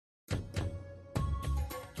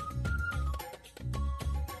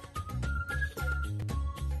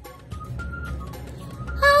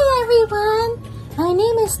everyone! My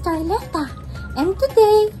name is Starlettah, and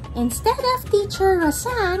today, instead of Teacher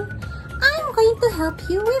Rosanne, I'm going to help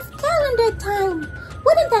you with calendar time.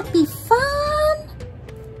 Wouldn't that be fun?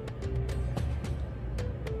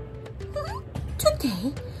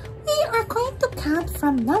 Today, we are going to count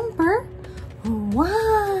from number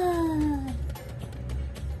 1.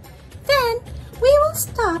 Then, we will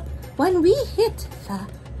stop when we hit the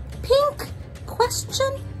pink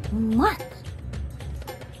question mark.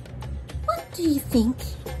 What do you think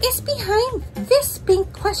is behind this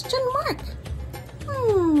pink question mark?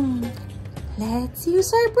 Let's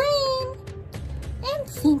use our brain and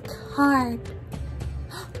think hard.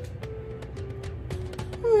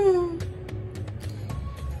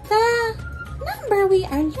 The number we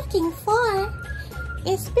are looking for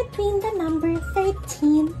is between the number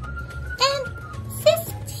 13 and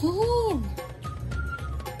 15.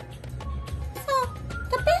 So,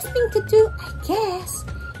 the best thing to do, I guess,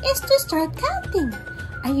 is to start counting.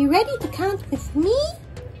 Are you ready to count with me?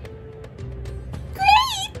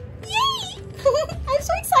 Great! Yay! I'm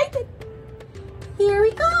so excited. Here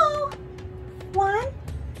we go. 1,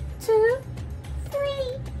 2,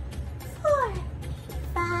 3, 4,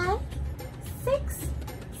 5, 6,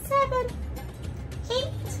 7, 8,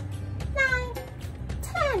 9,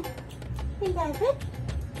 10, 11,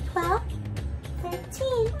 12,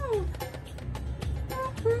 13.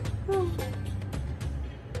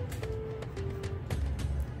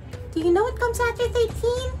 Do you know what comes after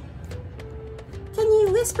 13? Can you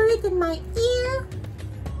whisper it in my ear?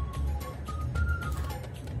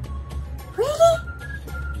 Really?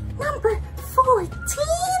 Number 14?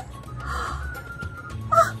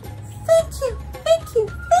 Oh, thank you, thank you,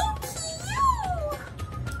 thank you!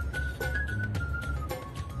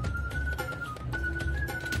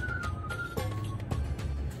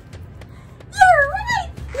 You're right!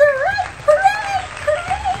 You're right! Hooray!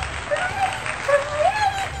 Hooray!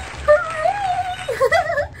 Hooray!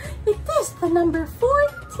 Hooray! It is the number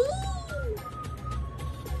 14.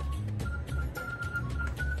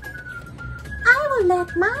 I will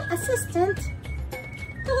let my assistant,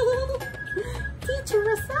 Teacher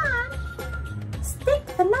Rosanne, stick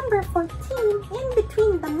the number 14 in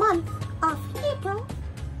between the month of April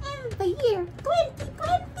and the year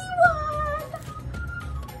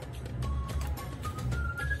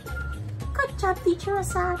 2021. Good job, Teacher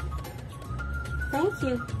Rosanne. Thank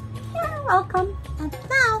you. You're welcome. And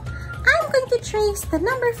now, I'm going to trace the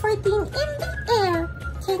number 14 in the air.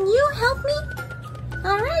 Can you help me?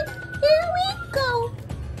 Alright, here we go.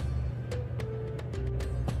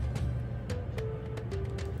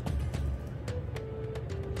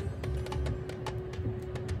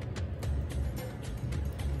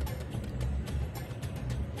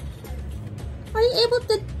 Are you able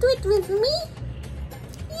to do it with me?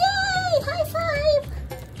 Yay! High five!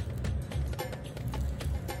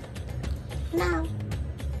 Now,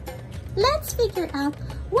 let's figure out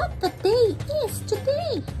what the day is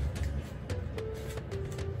today.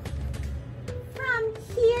 From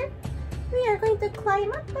here, we are going to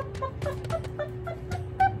climb up.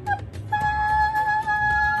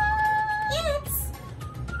 It's...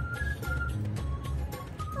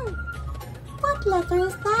 what letter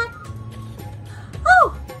is that?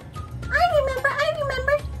 Oh! I remember!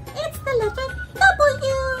 It's the letter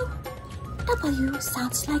W! W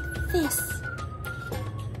sounds like this.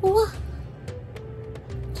 What?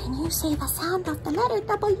 Can you say the sound of the letter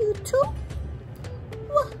W too?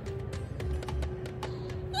 What?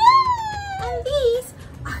 Yeah! And these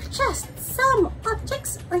are just some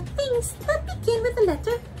objects or things that begin with the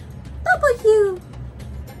letter W.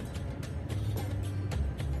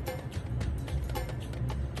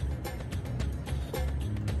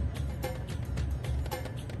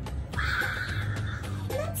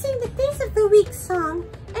 Let's sing the Days of the Week song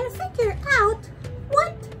and figure out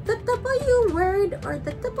what the W word or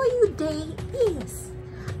the W day is.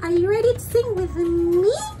 Are you ready to sing with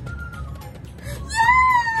me?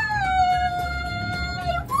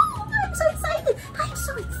 Yay! Woo! I'm so excited! I'm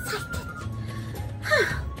so excited!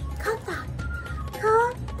 Calm down.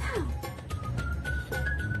 Calm down.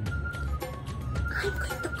 I'm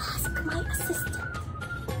going to ask my assistant,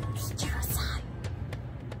 Teacher Rosanne,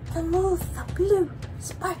 to move the blue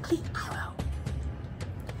sparkly arrow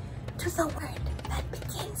to the word that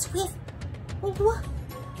begins with what?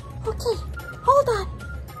 Okay, hold on,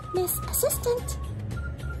 Miss Assistant.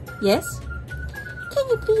 Yes? Can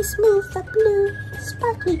you please move the blue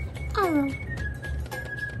sparkly arrow?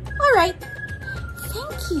 Alright,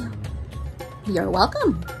 thank you. You're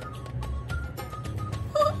welcome.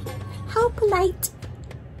 How polite.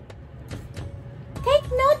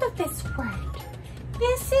 Take note of this word.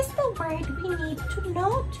 This is the word we need to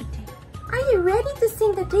know today. Are you ready to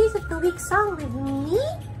sing the Days of the Week song with me?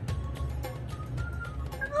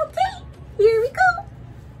 Okay, here we go.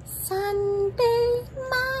 Sunday,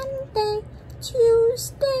 Monday,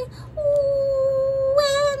 Tuesday,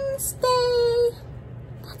 Wednesday.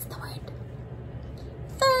 That's the word.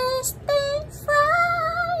 Thursday,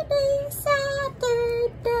 Friday,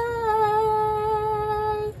 Saturday.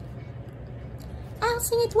 I'll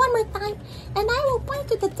sing it one more time and I will point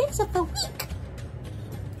to the days of the week.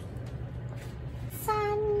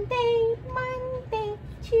 Sunday, Monday,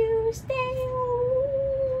 Tuesday,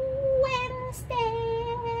 Wednesday.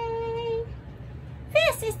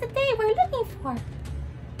 This is the day we're looking for.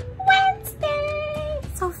 Wednesday.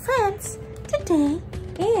 So friends, today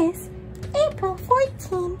is April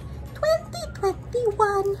 14,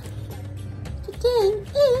 2021. Today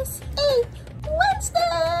is a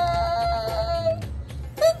Wednesday.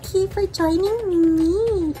 Thank you for joining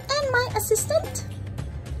me and my assistant,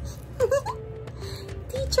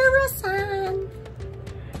 Teacher Rosanne.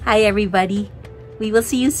 Hi everybody. We will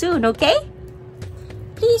see you soon, okay?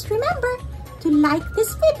 Please remember to like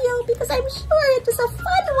this video because I'm sure it is a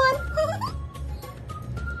fun one.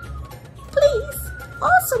 Please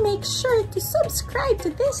also make sure to subscribe to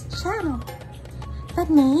this channel. The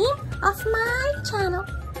name of my channel.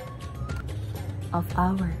 Of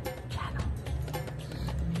our channel.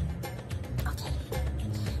 Okay.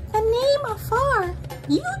 The name of our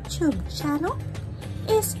YouTube channel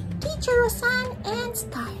is Teacher Rosanne and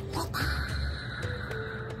Starlettah.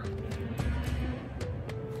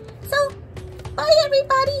 So, bye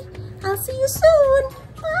everybody. I'll see you soon.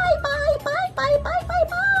 Bye, bye, bye, bye, bye, bye,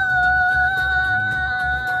 bye.